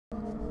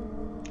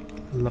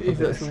Love a If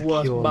bit of that's the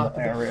worst secure map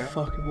in the area.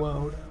 fucking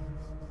world.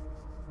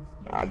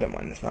 I don't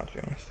mind this map, to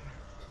be honest.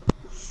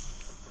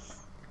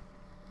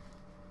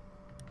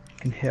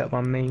 Can hit up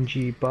my main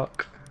G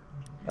Buck.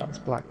 That's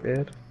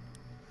Blackbeard.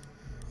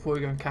 Before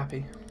we go on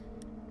Cappy.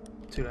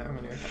 Too late, I'm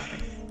gonna go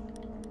Cappy.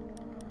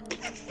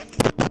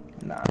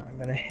 Nah, I'm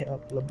gonna hit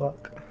up the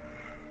Buck.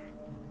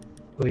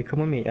 Will you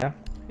come with me, yeah?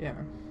 Yeah,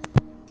 man.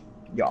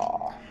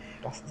 Yeah,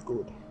 that's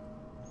good.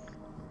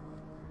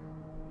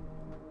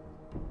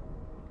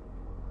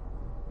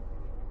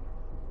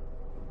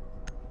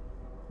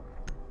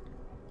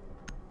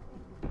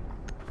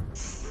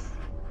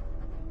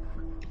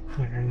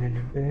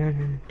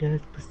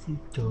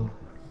 Despacito.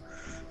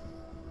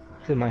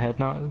 It's in my head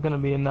now. It's gonna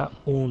be in that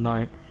all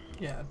night.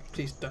 Yeah,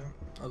 please don't.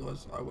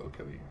 Otherwise, I will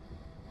kill you.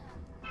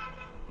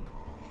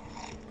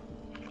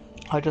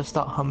 I just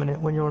start humming it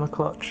when you're on a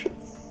clutch.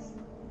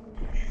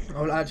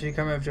 I will actually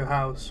come over to your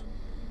house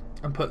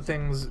and put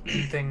things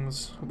in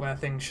things where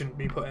things shouldn't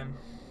be put in.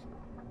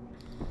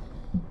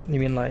 You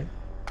mean like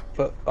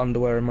put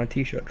underwear in my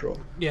t-shirt drawer?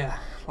 Yeah,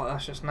 like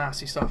that's just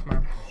nasty stuff,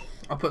 man.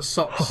 I'll put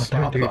socks. Oh,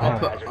 don't do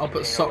I'll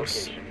put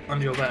socks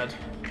under your bed.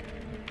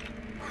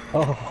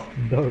 Oh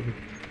no.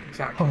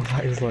 Exactly. Oh,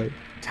 that is like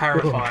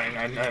Terrifying,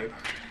 I know.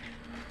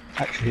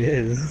 actually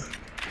is.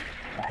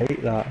 I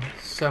hate that.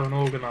 So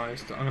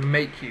unorganised. I'm gonna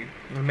make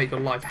your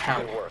life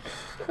hell. Good work.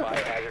 The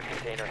biohazard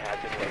container has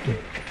been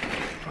located.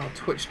 Oh,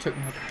 Twitch took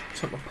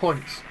my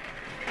points.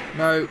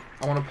 No,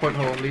 I want a point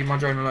hole. Leave my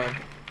drone alone.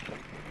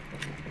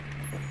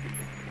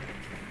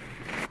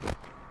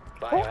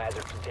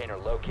 Biohazard container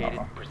located.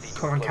 Proceed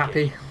Come on, to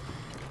Cappy.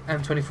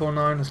 location.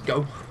 M24-9, let's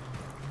go.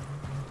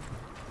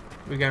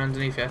 We're going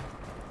underneath here.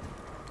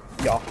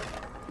 Yeah.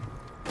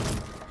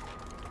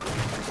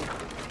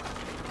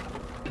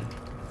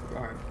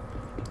 Right.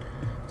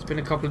 It's been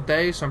a couple of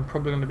days, so I'm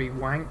probably going to be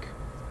wank.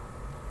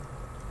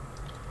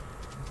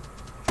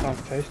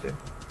 Sounds tasty.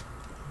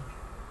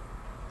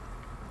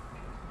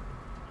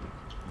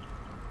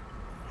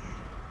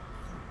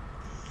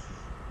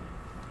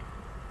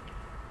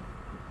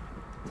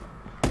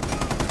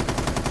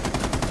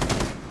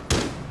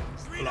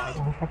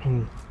 Oh,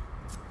 fucking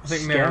I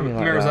think scare me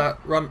like Mirror's that.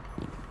 that. Run.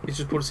 He's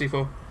just pulled a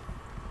C4.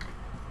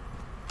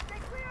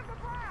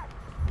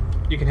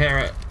 You can hear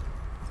it.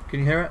 Can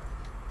you hear it?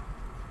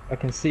 I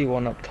can see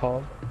one up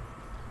top.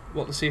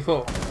 What, the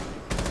C4?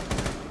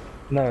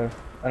 No,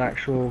 an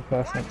actual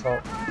person up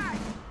top.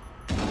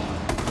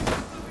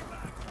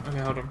 Okay,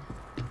 hold on.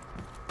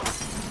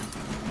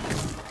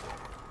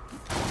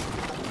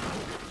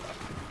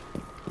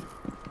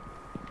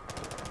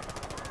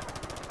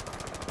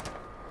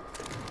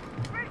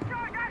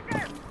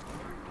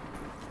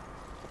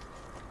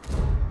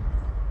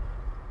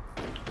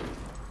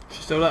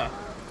 She's still there?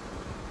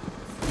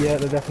 Yeah,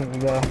 they're definitely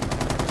there.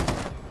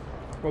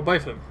 Well,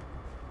 both of them.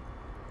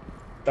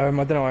 I don't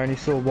know, I only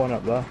saw one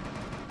up there.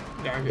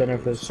 Yeah, Don't know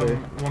if there's two.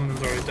 one of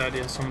them's already dead,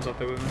 yeah, someone's up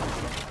here with me.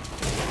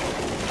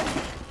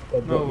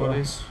 They're No up there.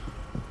 worries.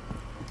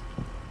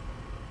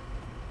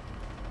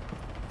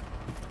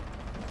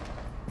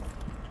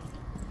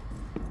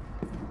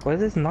 Where's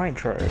this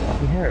nitro? I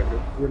can hear it,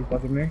 it's really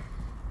bugging me.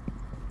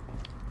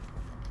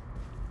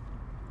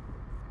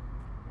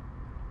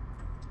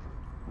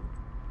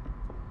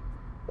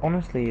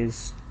 Honestly,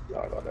 is. Oh,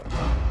 I got it.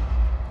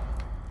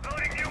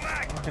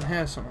 I can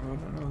hear someone, I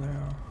don't know where they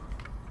are.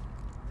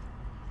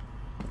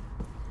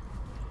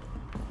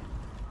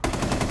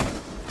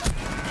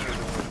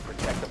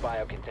 Protect the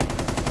bio container.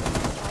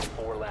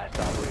 4 last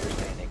operators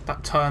standing.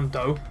 That turned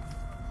though.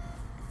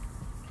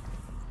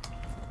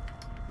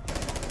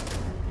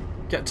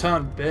 Get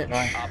turned, bitch.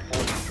 Nice. Op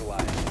 4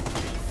 neutralized.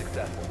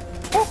 Successful.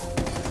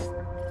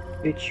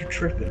 Bitch, you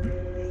tripping?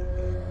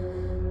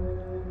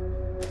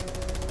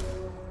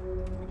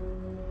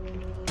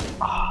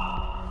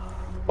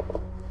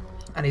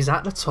 And he's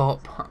at the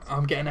top.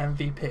 I'm getting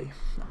MVP.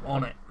 I'm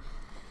on it.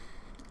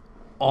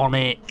 On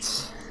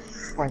it.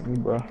 Fight me,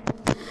 bro.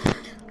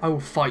 I will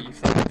fight you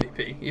for the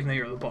MVP, even though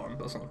you're at the bottom,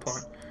 but that's not the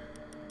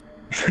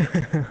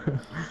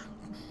point.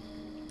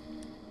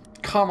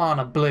 Come on,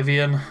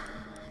 Oblivion.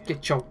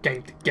 Get your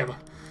game together.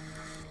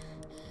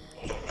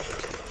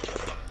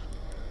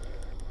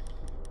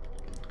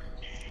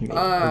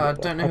 I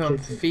don't know who I'm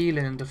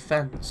feeling in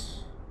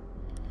defense.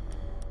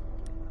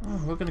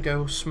 Oh, we're gonna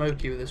go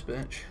smoky with this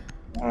bitch.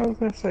 I was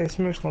gonna say,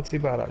 Smoke's not too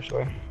bad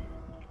actually.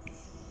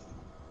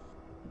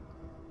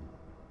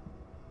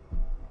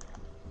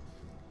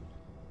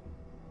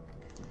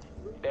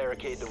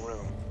 Barricade the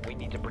room. We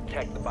need to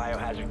protect the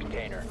biohazard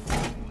container.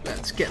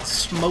 Let's get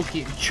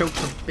smoky and choke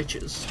some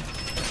bitches.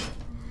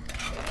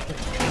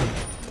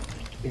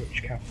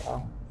 Bitch,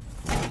 capital.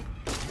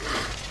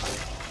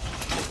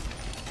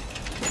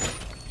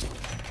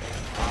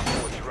 Op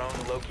 4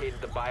 drone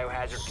located the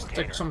biohazard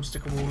container.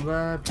 Stick a wall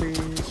there,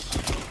 please.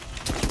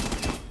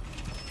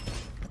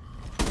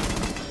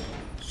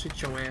 Sit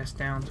your ass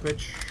down,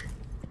 Twitch.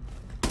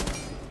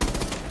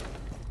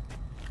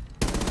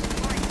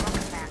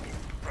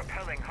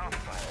 Propelling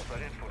hostiles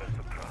are in for a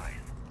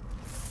surprise.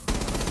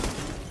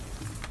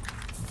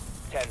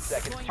 10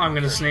 seconds. I'm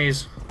gonna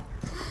sneeze.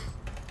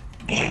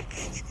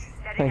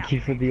 Thank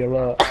you for the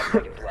alert. 5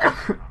 seconds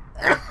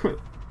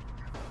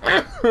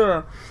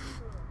left.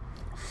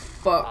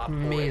 Fuck Op 4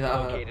 me, has that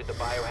hurt. located the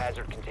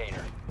biohazard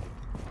container.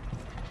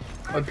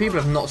 Like, people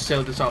have not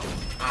sealed this up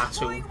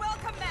at all. Nah,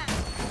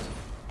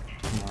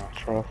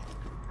 trust.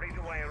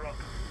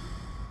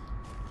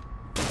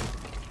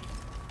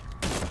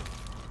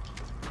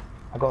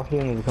 I got a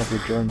feeling there's a couple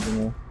of drones in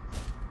there.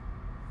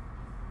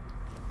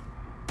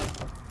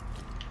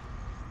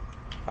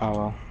 Oh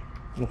well.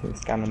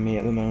 Nothing's scanning me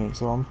at the moment,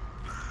 so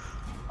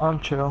I'm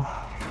chill.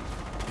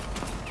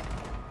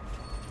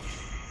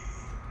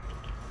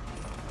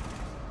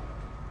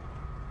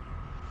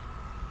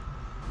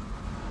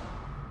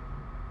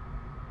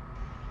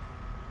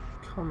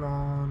 Come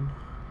on.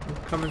 You were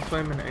coming this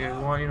way a minute ago.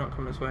 Why are you not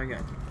coming this way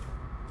again?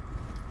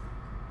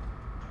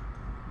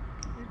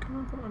 You come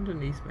and put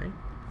underneath me.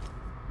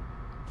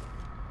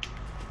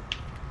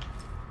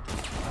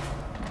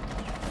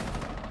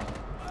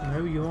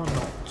 No, you are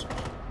not.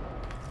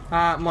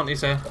 Ah,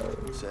 Monty's here.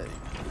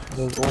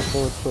 There's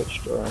also a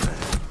Twitch drone.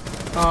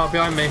 Oh,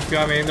 behind me,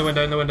 in the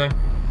window,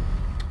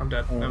 I'm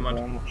dead, never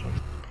mind.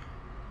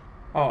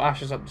 Oh,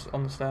 Ash is up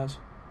on the stairs.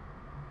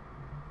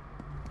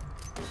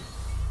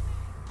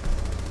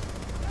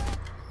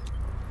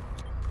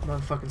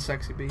 Motherfucking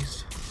sexy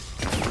beast.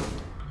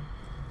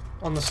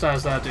 On the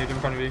stairs there, dude, in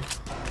front of you.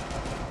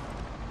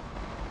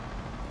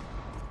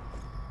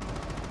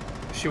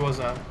 She was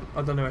there.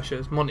 I don't know where she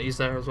is. Monty's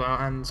there as well,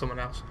 and someone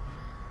else.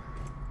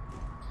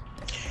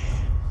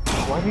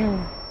 Why do you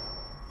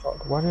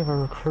have a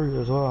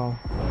recruit as well?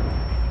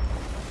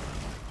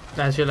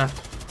 There's your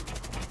left.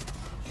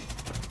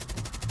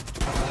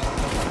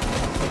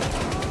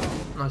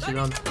 Nicely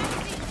done.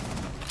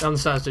 Down the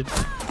stairs, dude.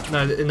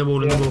 No, in the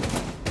wall, in the wall.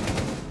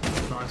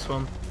 Nice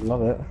one.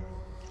 Love it.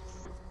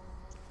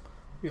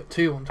 You got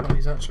 2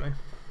 120s actually.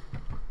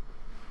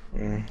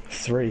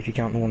 3 if you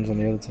count the ones on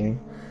the other team.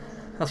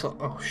 That's what.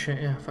 Oh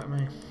shit, yeah, fuck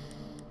me.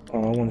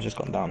 Oh, one's just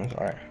gone down, it's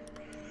alright.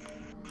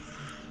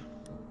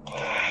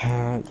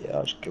 Yeah,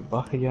 I'll just go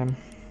back again.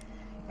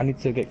 I need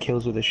to get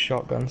kills with this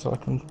shotgun so I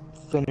can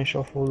finish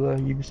off all the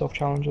Ubisoft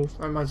challenges.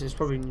 I imagine it's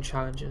probably new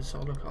challenges, so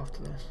I'll look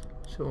after this.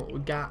 See what we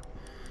got.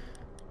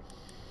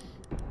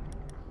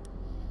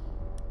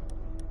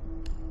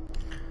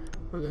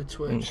 We'll go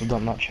Twitch. Once I've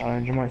done that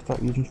challenge, I might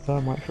start using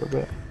Thermite for a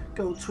bit.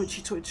 Go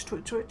Twitchy, Twitch.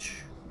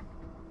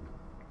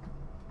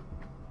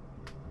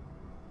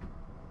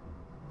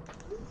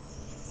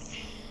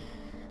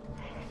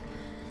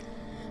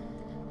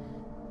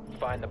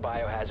 Find the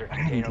biohazard I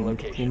container didn't clean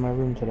location. my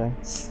room today.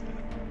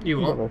 You Didn't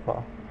get what? very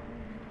far.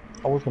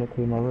 I was gonna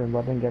clean my room, but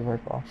I didn't get very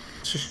far.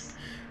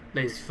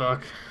 Lazy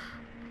fuck.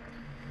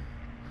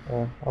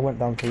 I went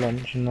down for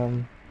lunch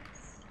and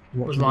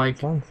Was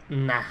watched like,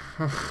 nah.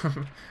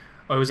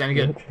 Oh, was it any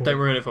good? Literally. Don't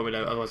ruin it for me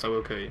though, otherwise I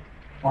will kill you.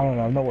 I don't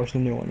know. I've not watched the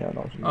new one yet.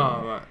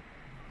 Oh right.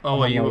 Oh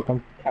wait, you.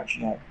 I'm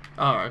catching up.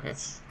 Oh okay.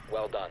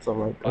 Well done. So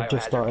like, I've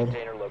just Biohazard started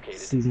container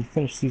located.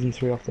 finished season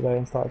 3 off today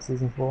and started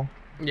season 4.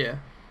 Yeah.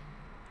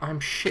 I'm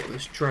shit with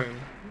this drone.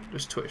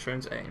 Just Twitch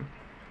drone's aim.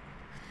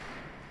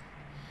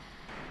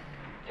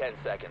 10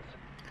 seconds.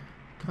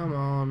 Come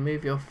on,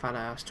 move your fat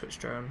ass, Twitch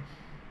drone.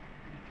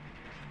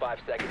 5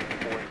 seconds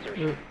before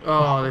insertion.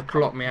 Oh, they've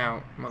blocked me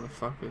out,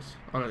 motherfuckers.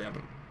 Oh no, they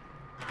haven't.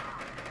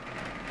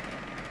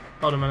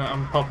 Hold on a minute,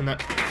 I'm popping it.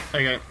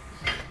 There you go.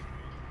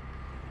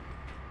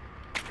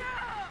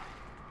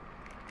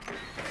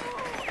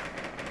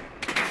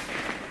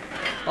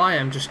 I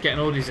am just getting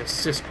all these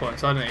assist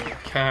points. I don't even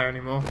care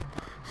anymore.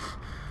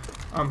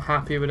 I'm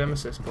happy with them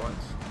assist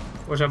points.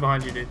 Watch out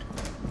behind you, dude.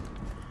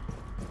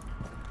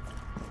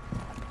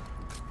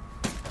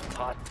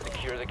 Hot,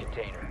 secure the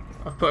container.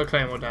 I've put a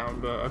claymore down,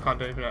 but I can't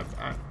do anything else.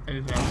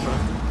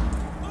 So.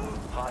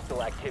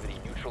 Hostile activity.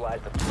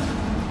 Neutralize the threat.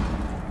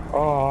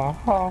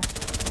 Oh,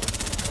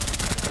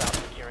 Stop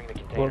securing the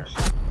container. whoops.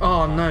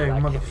 Oh no,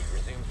 Hostile mother. activity.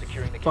 Resume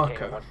securing the fucker.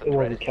 container once the It threat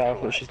wasn't is careful,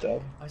 neutralized. she's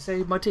dead. I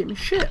say my team is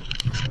shit.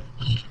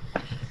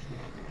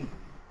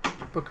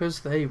 Because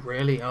they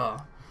really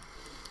are.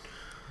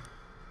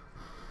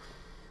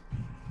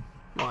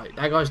 Right,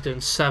 that guy's doing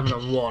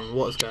 7-on-1.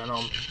 What is going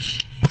on?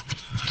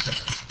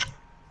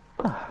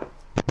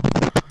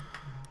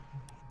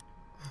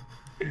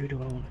 Who do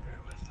I want to go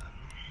with?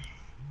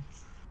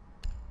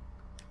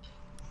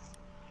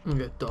 I'm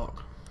gonna go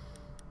Doc.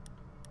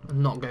 And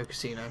not go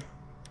Casino.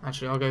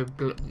 Actually, I'll go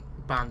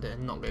Bandit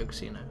and not go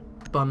Casino.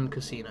 Bun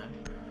Casino.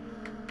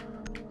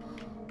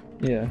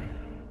 Yeah.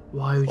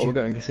 Why would Oh, we're you?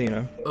 going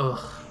casino. Ugh.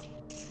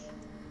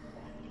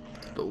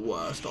 The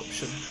worst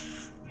option.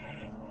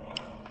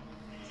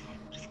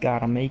 Just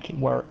gotta make it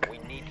work. We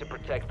need to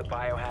protect the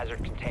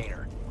biohazard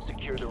container.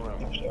 Secure the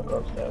room. Actually, I'll go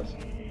upstairs.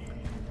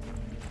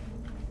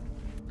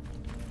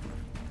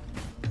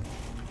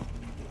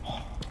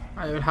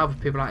 I would help if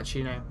people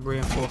actually,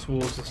 reinforce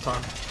walls this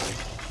time.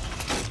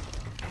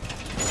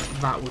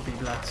 That would be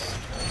less.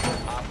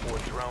 Op 4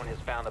 drone has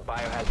found the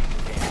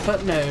biohazard container.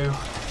 But no,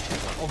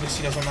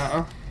 obviously doesn't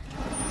matter.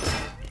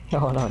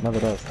 Oh no, it never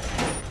does.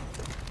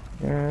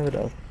 Yeah, it never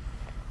does.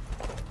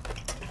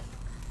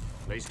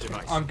 Place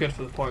device. I'm good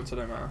for the points, it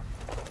don't matter.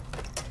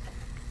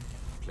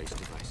 Place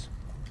device.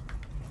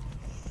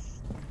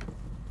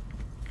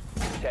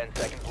 10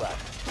 seconds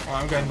left. Well,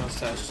 I'm going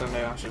downstairs, so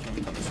maybe I should come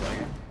this way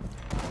again.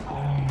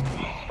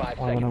 5 I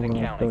don't seconds and know.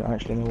 I counting. don't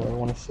actually know where I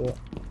want to sit.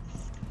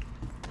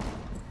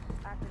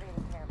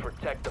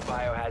 Protect the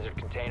biohazard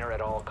container at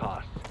all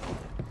costs.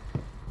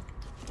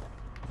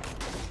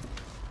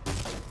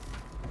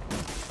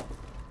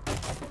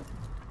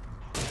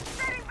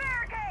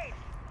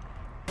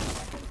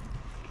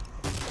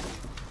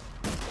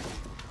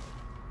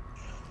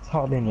 There's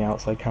hardly any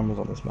outside cameras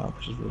on this map,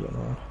 which is really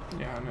annoying.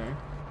 Yeah, I know.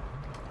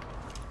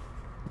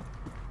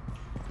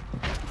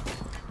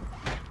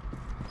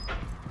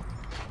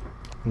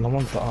 And the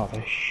ones that are,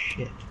 they're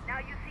shit. Now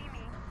you see me,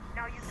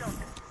 now you don't.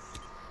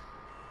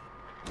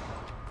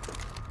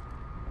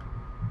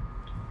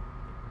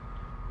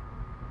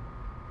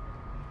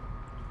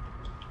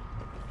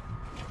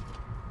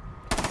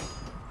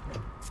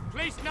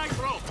 Place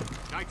nitro.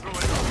 Nitro in.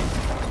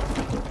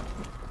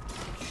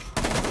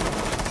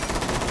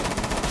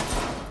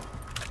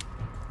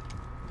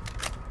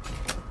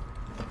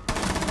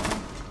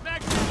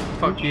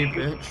 Fuck you,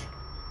 bitch.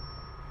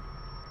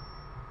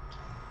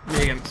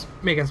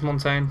 Me against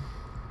Montaigne.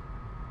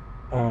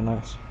 Oh,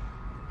 nice.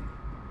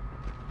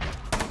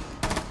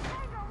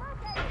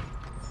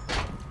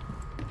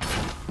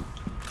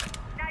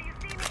 Now you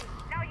see me,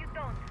 now you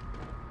don't.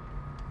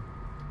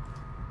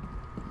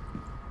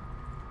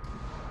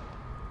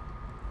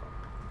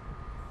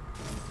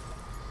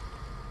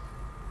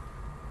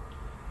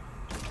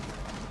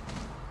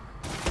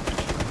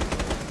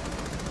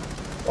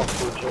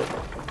 That's legit.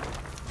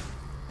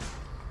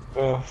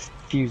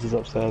 Fuse is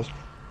upstairs.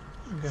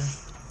 Okay.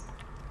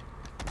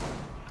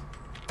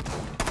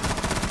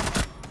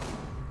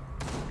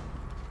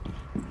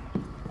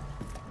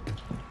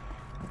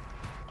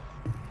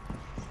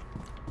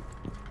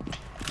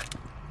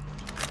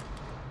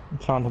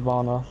 Found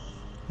Havana.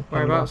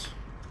 Whereabouts?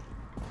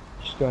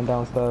 Just going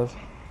downstairs.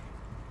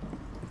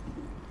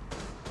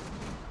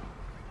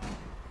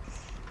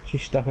 She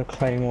stuck a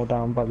claymore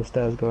down by the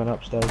stairs going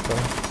upstairs though.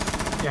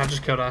 Yeah, I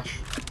just killed Ash.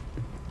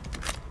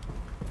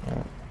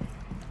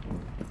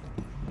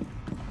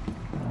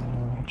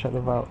 Check the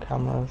vault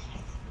cameras.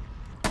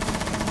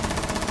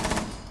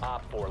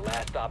 Op 4,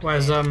 last stop.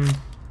 Where's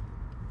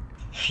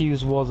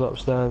Fuse was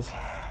upstairs.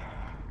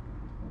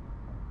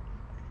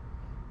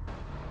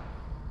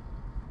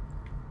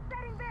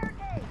 Setting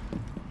barricade.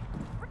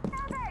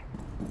 Reloading.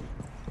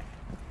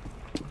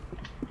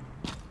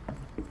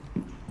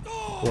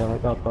 Yeah,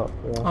 like that, but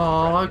yeah.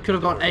 Oh, I could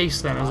have got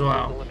ace then as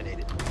well.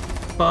 Eliminated.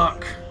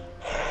 Fuck.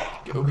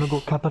 I'm gonna go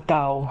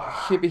Capital.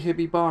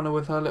 Hibby Barner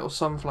with her little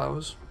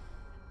sunflowers.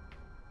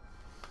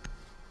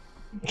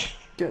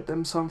 Get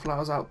them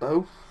sunflowers out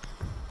though.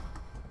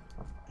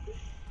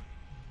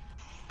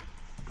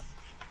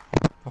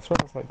 I swear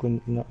that's like when.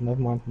 No,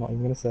 never mind, I'm not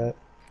even gonna say it.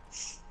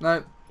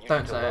 No, You don't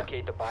need to say it.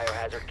 locate the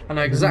biohazard I container.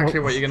 know exactly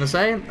what you're gonna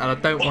say, and I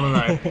don't want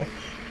to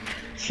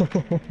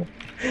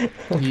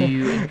know.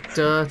 You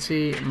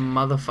dirty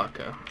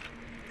motherfucker.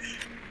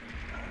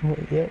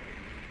 Yep.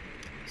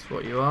 That's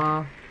what you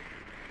are.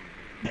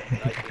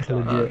 Nicely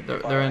done.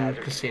 They're in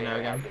casino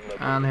again,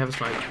 and they have a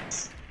smoke.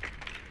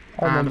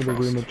 I And remember the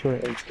frost. rumour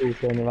during school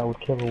saying that I would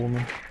kill a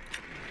woman.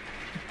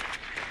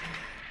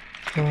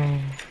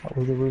 That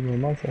was the rumour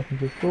in my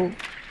secondary school.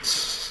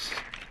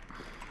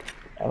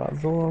 And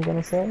that's all I'm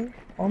gonna say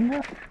on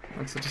that.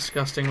 That's a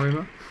disgusting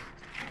rumour.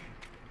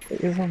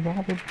 It is a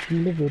rather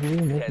livid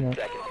rumour, 10 isn't it?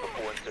 seconds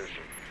before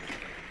insertion.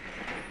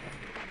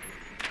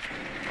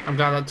 I'm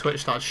glad that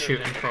Twitch started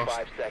shooting Frost.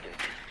 5 seconds.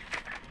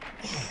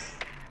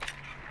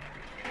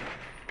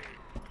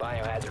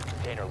 Biohazard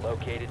container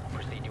located.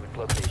 Proceed to its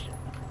location.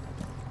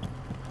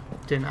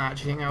 Didn't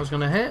actually think I was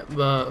gonna hit,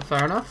 but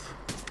fair enough.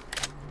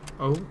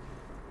 Oh.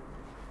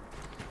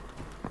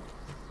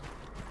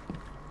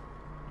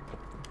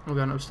 I'm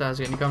going upstairs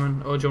again. You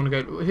coming? Or do you want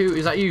to go? Who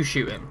is that? You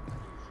shooting?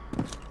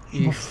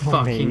 You That's not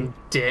fucking me.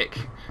 dick.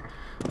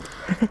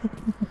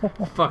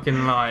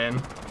 Fucking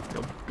lying.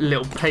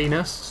 Little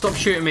penis. Stop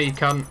shooting me, you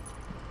cunt.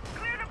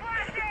 Clear the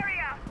blast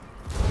area.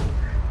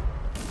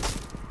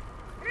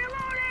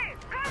 Reloading.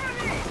 Cover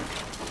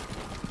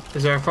me.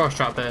 Is there a frost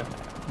trap there,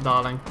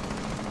 darling?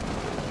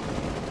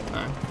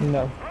 No.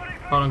 No.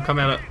 Hold on, come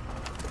here. Look.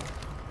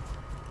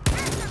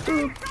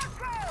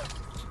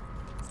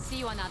 See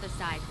you on the other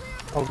side.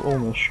 That was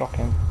almost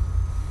shocking.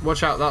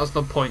 Watch out, that was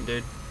the point,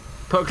 dude.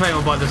 Put a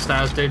claymore by the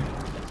stairs, dude.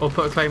 Or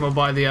put a claymore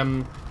by the,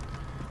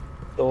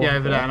 Door, yeah,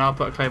 over there, and I'll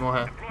put a claymore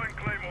here.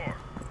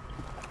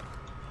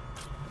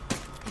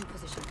 In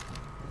position.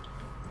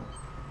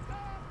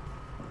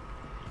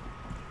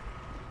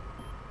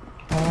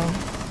 Can't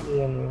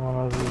see anyone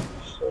of you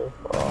so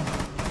far.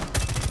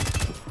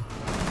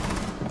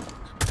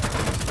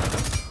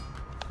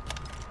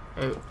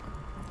 Oh.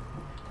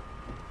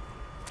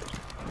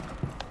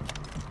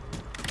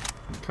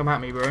 Come at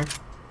me, bro.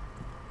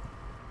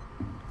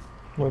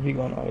 Where have you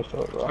gone? Oh, you're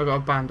still I right. got a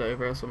bandit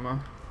over here somewhere.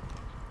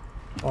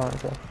 Alright,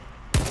 okay.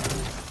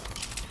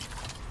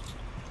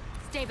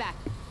 Stay back.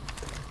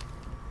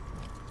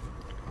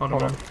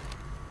 Hold on.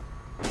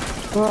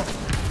 Hold man.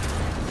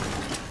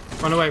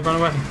 Run away, run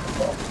away.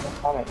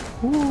 Damn it.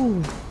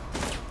 Ooh.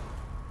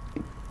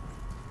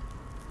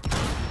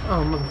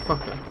 Oh,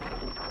 motherfucker.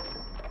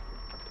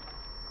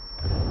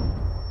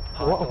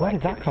 Where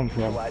did that come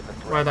from?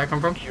 Where'd that come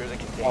from? Secure the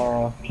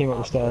container. Came up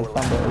the stairs.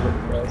 Bandit was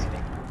up the stairs.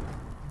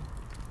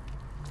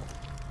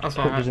 That's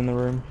Cook was alright. in the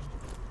room.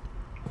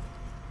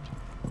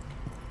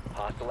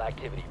 Hostile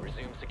activity.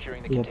 Resume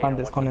securing the Yeah, container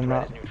Bandit's once gone the in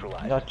threat that. is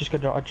neutralized.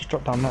 Yeah, I just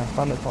dropped down there.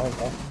 Bandit's not over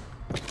there.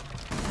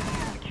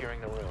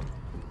 Securing the room.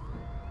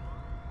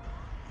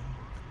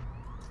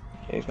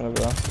 Okay, he's gonna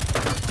be there.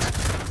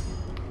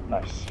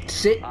 Nice.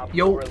 Sit Op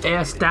your 4 ass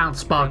eliminated. down,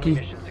 Sparky.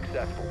 Mission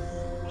successful.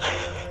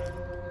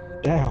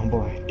 Down,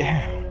 boy.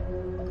 Down.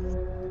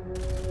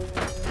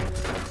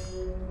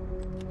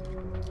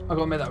 I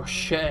gotta admit that was a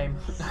shame.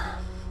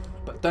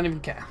 But don't even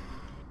care.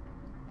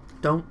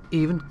 Don't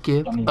even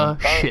give Don't even a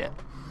care. shit.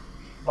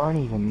 Don't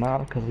even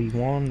matter because we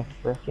won the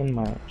frickin'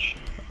 match.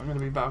 I'm gonna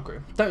be Buckely.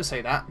 Don't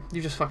say that.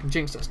 You just fucking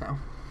jinxed us now.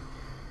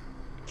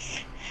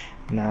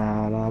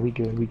 Nah, we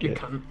good, we You good.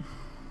 cunt.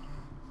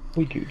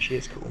 We Gucci,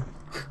 it's cool.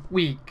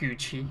 We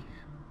Gucci.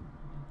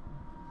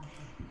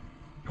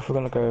 If we're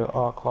gonna go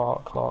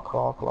Clark.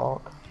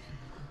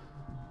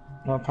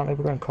 No, apparently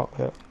we're going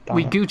cockpit. Damn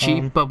We it.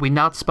 Gucci, but we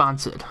not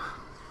sponsored.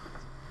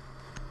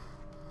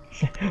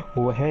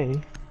 Well, hey.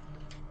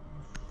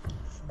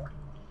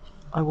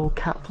 I will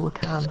cap the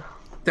can.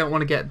 Don't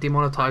want to get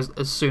demonetized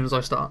as soon as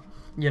I start.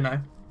 You know,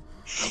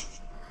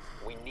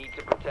 We need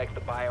to protect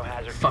the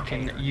biohazard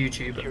fucking container.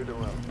 Secure YouTube. the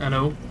room. I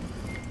know.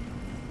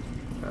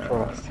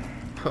 Trust.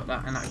 Put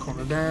that in that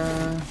corner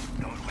there.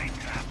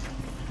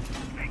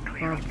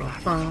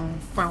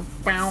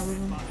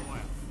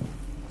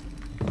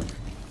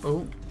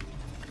 Oh.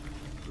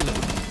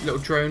 Little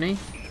droney.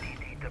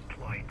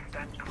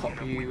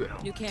 Pop you.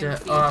 You can't Oh,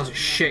 feed that was a them.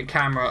 shit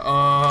camera.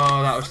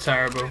 Oh, that was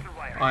terrible.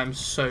 I'm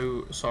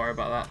so sorry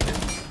about that,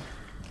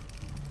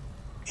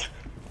 dude.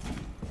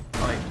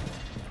 Like,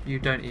 you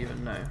don't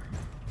even know.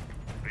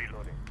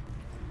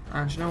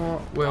 And you know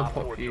what? We'll Op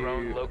 4 pop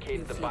drone you.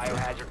 located the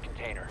biohazard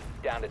container.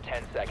 Down to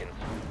 10 seconds.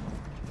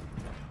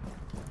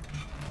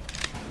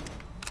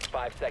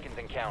 5 seconds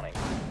and counting.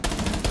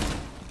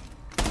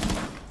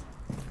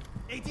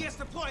 ATS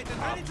deployed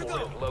and Op ready to 4 go.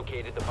 has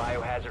located the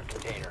biohazard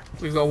container.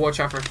 We've got to watch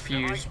out for a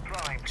fuse,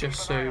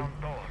 just so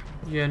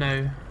you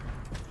know.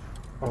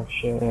 Oh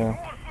shit,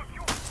 yeah.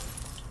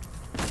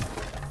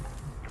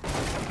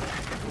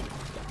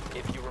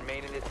 If you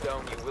remain in this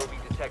zone, you will be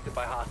detected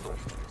by hostiles.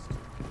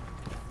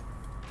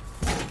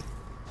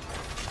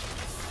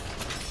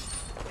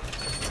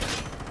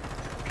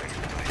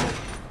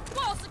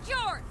 Wall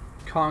secured.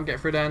 Can't get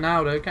through there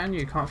now, though, can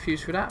you? Can't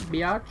fuse through that,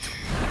 biatch.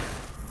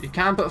 You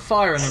can put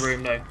fire in the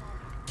room, though.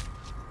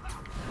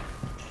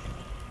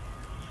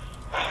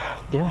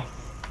 Yeah.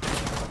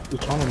 You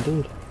can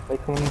indeed. They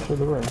come in through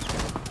the room.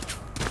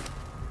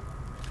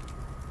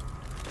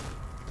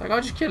 That guy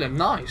just killed him.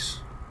 Nice.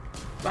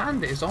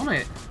 Bandit is on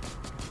it.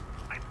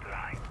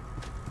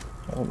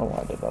 I don't know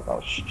why I did that. That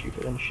was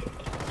stupid and shit.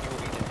 You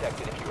will be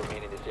detected if you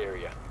remain in this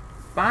area.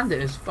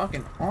 Bandit is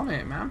fucking on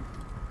it, man.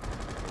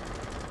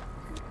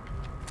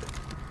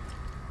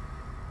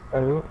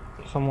 Oh,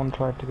 someone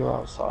tried to go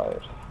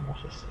outside.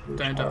 What's this?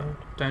 Don't die.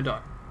 Don't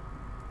die.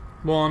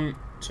 1,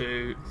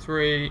 2,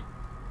 3.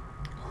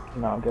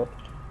 No, I'm good.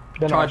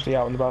 They're Tried- not actually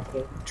out in the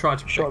balcony. Try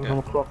to Shot protect them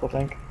it. from across, I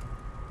think.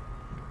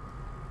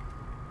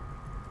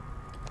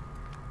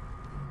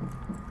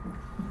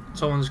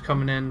 Someone's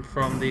coming in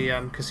from the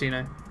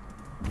casino.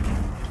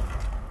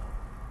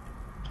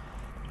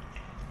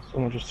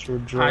 Someone just threw a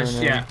drone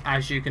in. Yeah,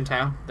 as you can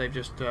tell, they've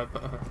just put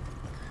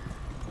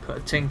a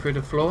ting through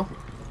the floor.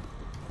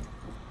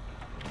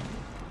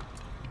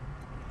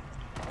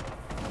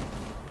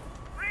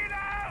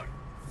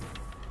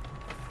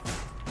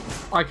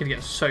 I could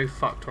get so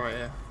fucked right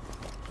here.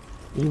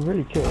 You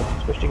really could,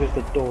 especially because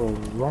the door is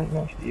right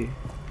next to you.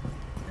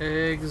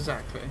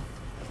 Exactly.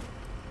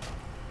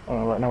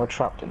 Oh, right now we're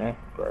trapped in here.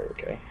 Great,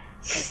 okay.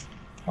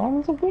 Oh,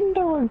 there's a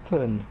window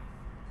open!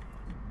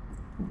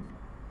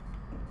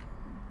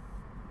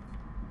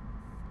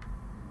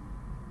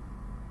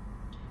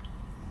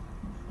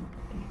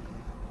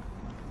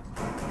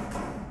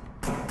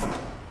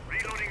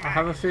 I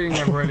have a feeling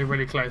they're really,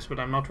 really close, but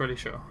I'm not really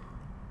sure.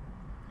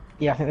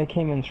 Yeah, I think they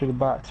came in through the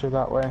back, through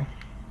that way.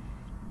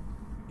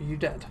 Are you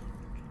dead?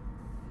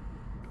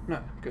 No,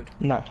 good.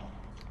 No.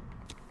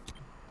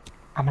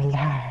 I'm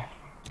alive.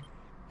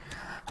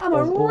 I'm a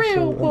There's also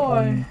real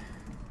boy!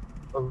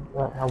 a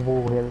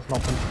wall here that's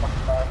not been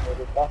fucking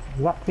barricaded. That's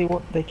exactly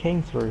what they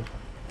came through.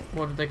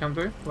 What did they come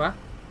through? Where?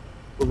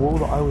 The wall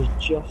that I was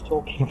just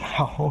talking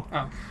about.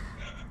 Oh.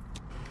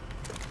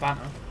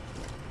 Banner.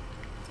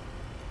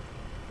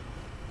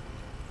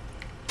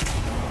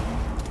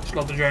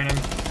 Slot the drone in.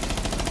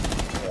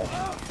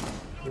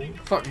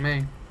 Fuck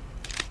me.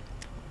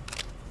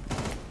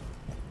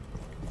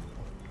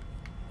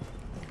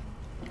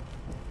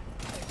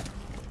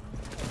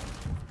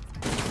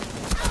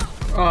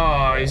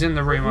 Oh, he's in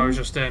the room I was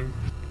just in.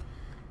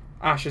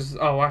 Ash is.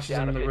 Oh, Ash is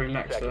Down in to the room 15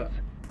 next to it. seconds.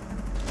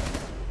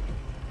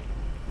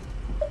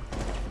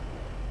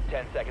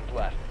 10 seconds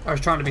left. I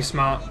was trying to be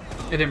smart.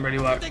 It didn't really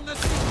work. Friendly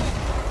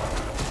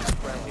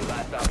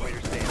last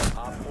operator standing.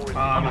 Op 4 is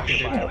Ah, the look at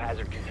it.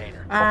 biohazard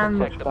container. And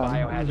Protect the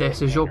biohazard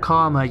this is your container.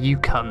 karma, you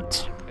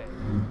cunt.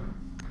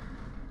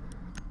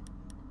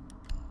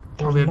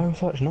 There's Probably no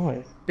such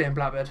noise. being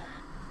Blackbird.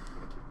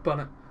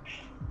 Bun it.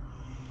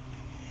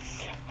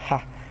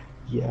 Ha.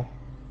 Yeah.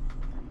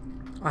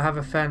 I have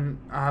a fen.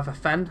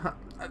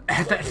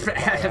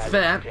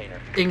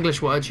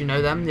 English words, you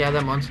know them? Yeah,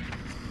 them ones.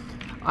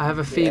 I have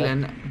a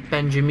feeling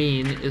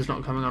Benjamin is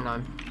not coming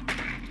online.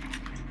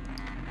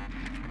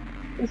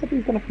 Who said he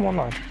was gonna come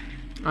online?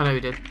 I know he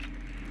did.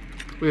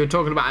 We were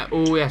talking about it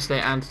all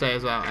yesterday and today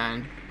as well,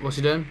 and what's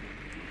he doing?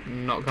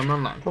 Not coming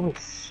online. Probably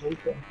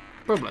sleeping.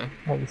 Probably.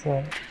 Like you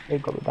said,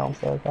 they've got it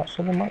downstairs.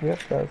 Actually, they might be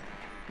upstairs.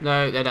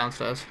 No, they're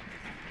downstairs.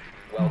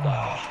 Well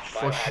done.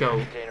 For Biohazard sure.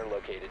 container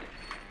located.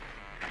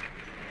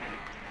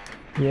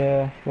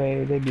 Yeah,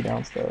 they'd be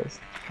downstairs.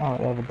 Oh,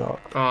 they have a dock.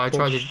 Oh, I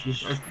tried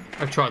Just- to.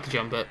 I tried to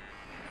jump it.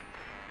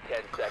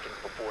 10 seconds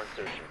before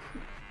insertion.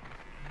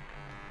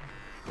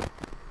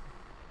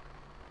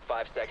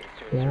 5 seconds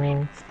to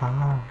insertion.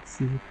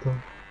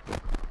 Despacito.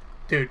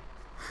 Dude,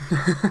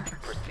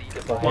 Proceed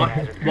to what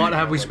biohazard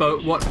have we container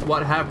spoke? location.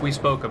 What have we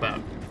spoke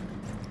about?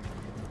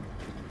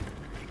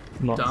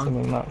 Not Don't-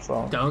 singing that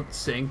song. Don't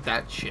sing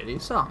that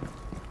shitty song.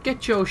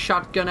 Get your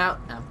shotgun out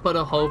and put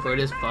a hole through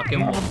this fucking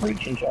You wall. have a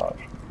breaching charge.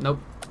 Nope,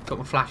 got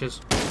my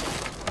flashes.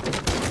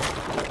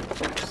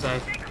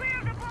 Safe. They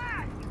cleared the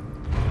blast!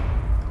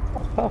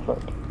 That's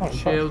perfect. Oh, I'm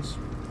Shields.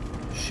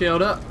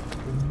 Shield up.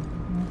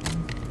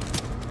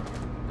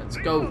 Let's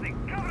go.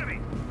 Cover me!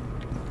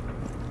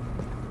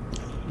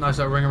 Nice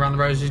little ring around the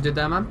roses you did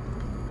there, man.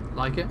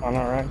 Like it. I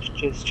know, right?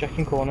 Just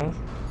checking corners.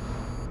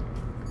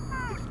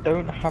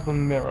 Don't have a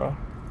mirror,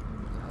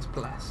 That's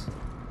bless.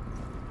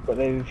 but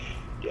they've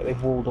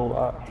walled all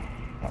that.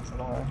 That's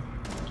annoying.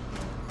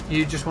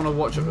 You just want to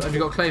watch. Have you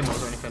got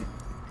claymores or anything?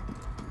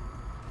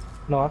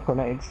 No, I've got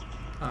nades.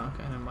 Oh,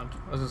 okay, never mind.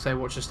 I was gonna say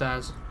watch the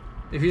stairs.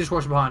 If you just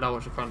watch behind, I'll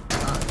watch the front.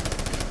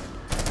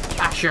 Alright.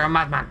 Ash, you're a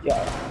madman. Yeah.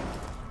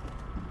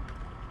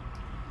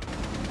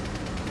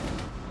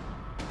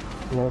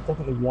 Yeah, there's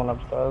definitely one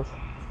upstairs.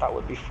 That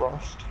would be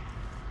Frost.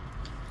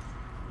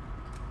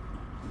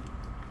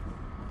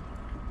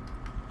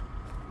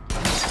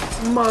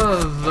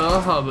 Mother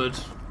Hubbard.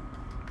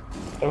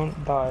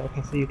 Don't die, I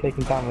can see you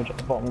taking damage at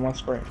the bottom of my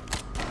screen.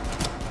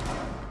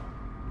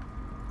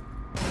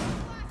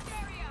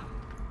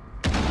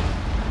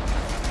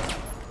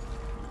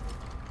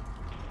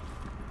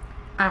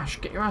 Ash,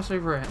 get your ass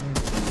over it.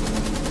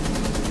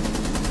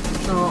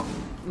 Oh,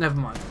 never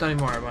mind. Don't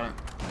even worry about it.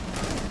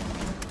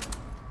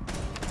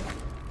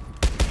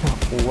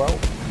 Well,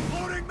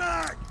 Loading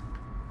mag!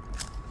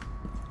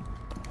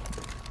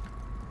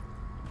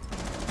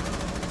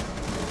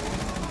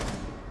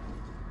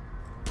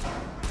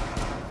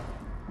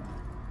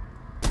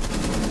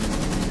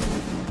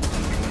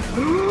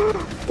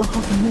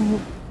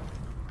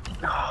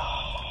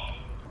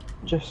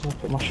 just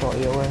put my shot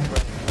your way.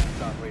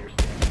 Last operator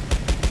standing.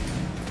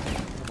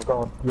 Oh my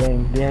god, the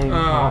aim.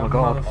 Oh, my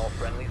god. mother- All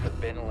friendlies have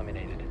been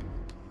eliminated.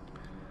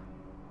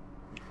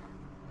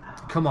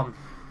 Come on.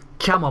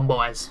 Come on,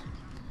 boys.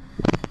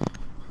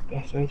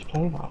 Best way to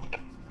play that.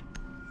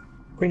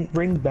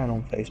 Ring Ben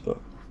on Facebook.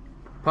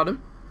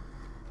 Pardon?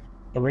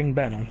 Ring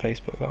Ben on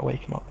Facebook, that'll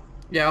wake him up.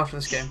 Yeah, after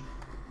this game.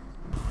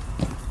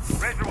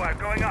 Razor wire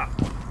going up!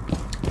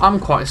 I'm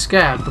quite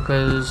scared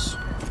because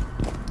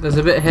there's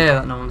a bit here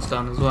that no one's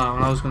done as well,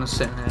 and I was going to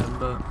sit in here,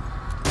 but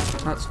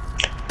that's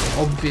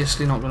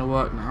obviously not going to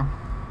work now.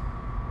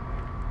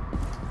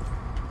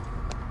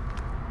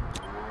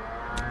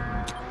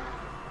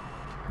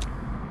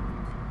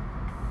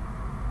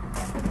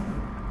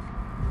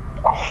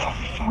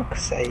 Oh, for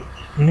fuck's sake.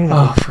 I knew that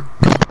Oh, for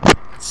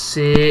God's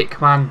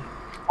sake, man.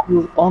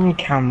 was on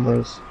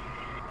cameras.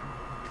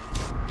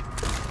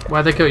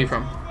 Where'd they kill you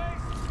from?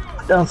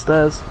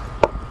 Downstairs.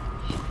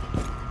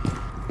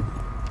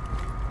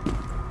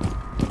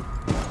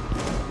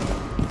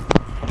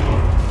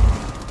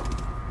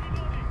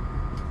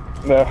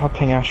 They're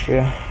hopping Ash for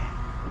you.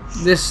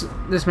 This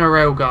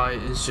Morel guy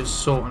is just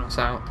sorting us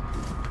out.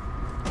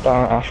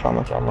 Down at Ash found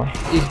my camera.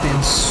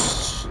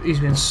 He's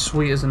been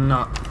sweet as a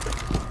nut.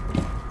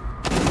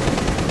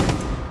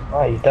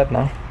 Oh, he's dead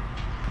now.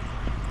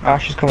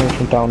 Ash is coming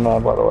from down there,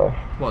 by the way.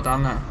 What,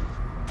 down there?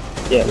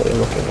 Yeah, look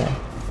at there.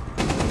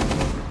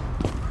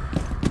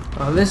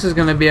 Well, this is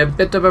going to be a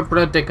bit of a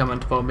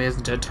predicament for me,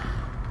 isn't it?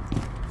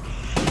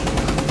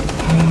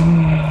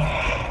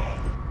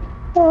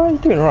 Oh, he's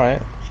doing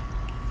right.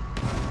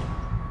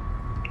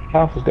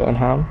 House is going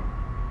ham.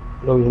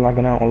 Although he's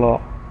lagging out a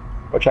lot.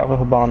 Watch out for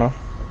Habana.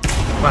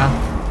 Well,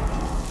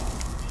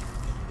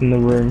 In the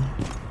room.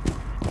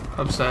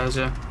 upstairs,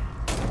 yeah.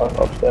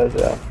 Upstairs,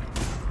 yeah.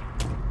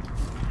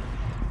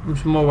 I'm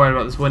just more worried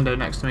about this window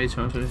next to me, to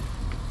be honest with you.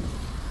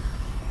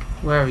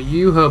 Where are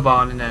you,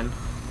 Herbarning, then?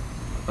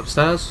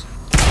 Upstairs?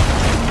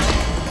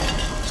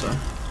 So.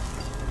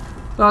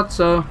 Thought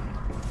so.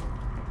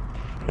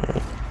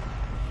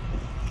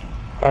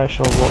 I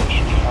shall watch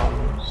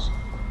cams.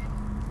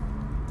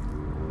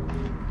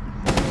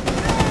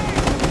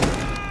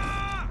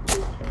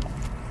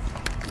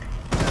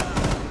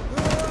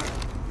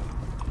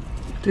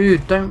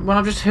 Dude, don't. When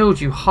I've just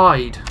healed you,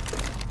 hide.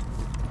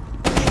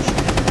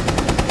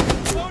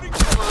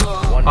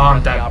 One Oh,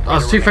 I'm friendly dead. I operator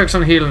was too remaining. focused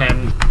on healing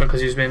him because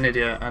he was being an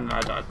idiot, and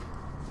I died.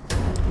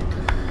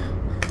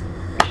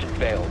 Mission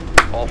failed.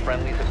 All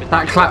friendlies have been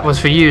That clap was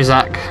for you,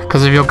 Zach,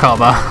 because of your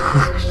karma.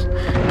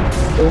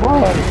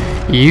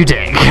 Why? You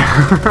dick.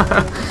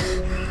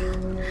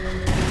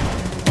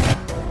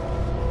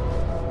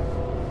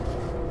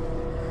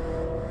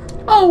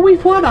 Oh,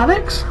 we've won,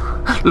 Alex.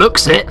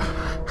 Looks it.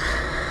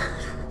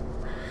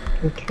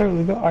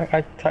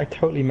 I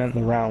totally meant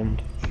the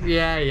round.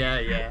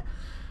 Yeah.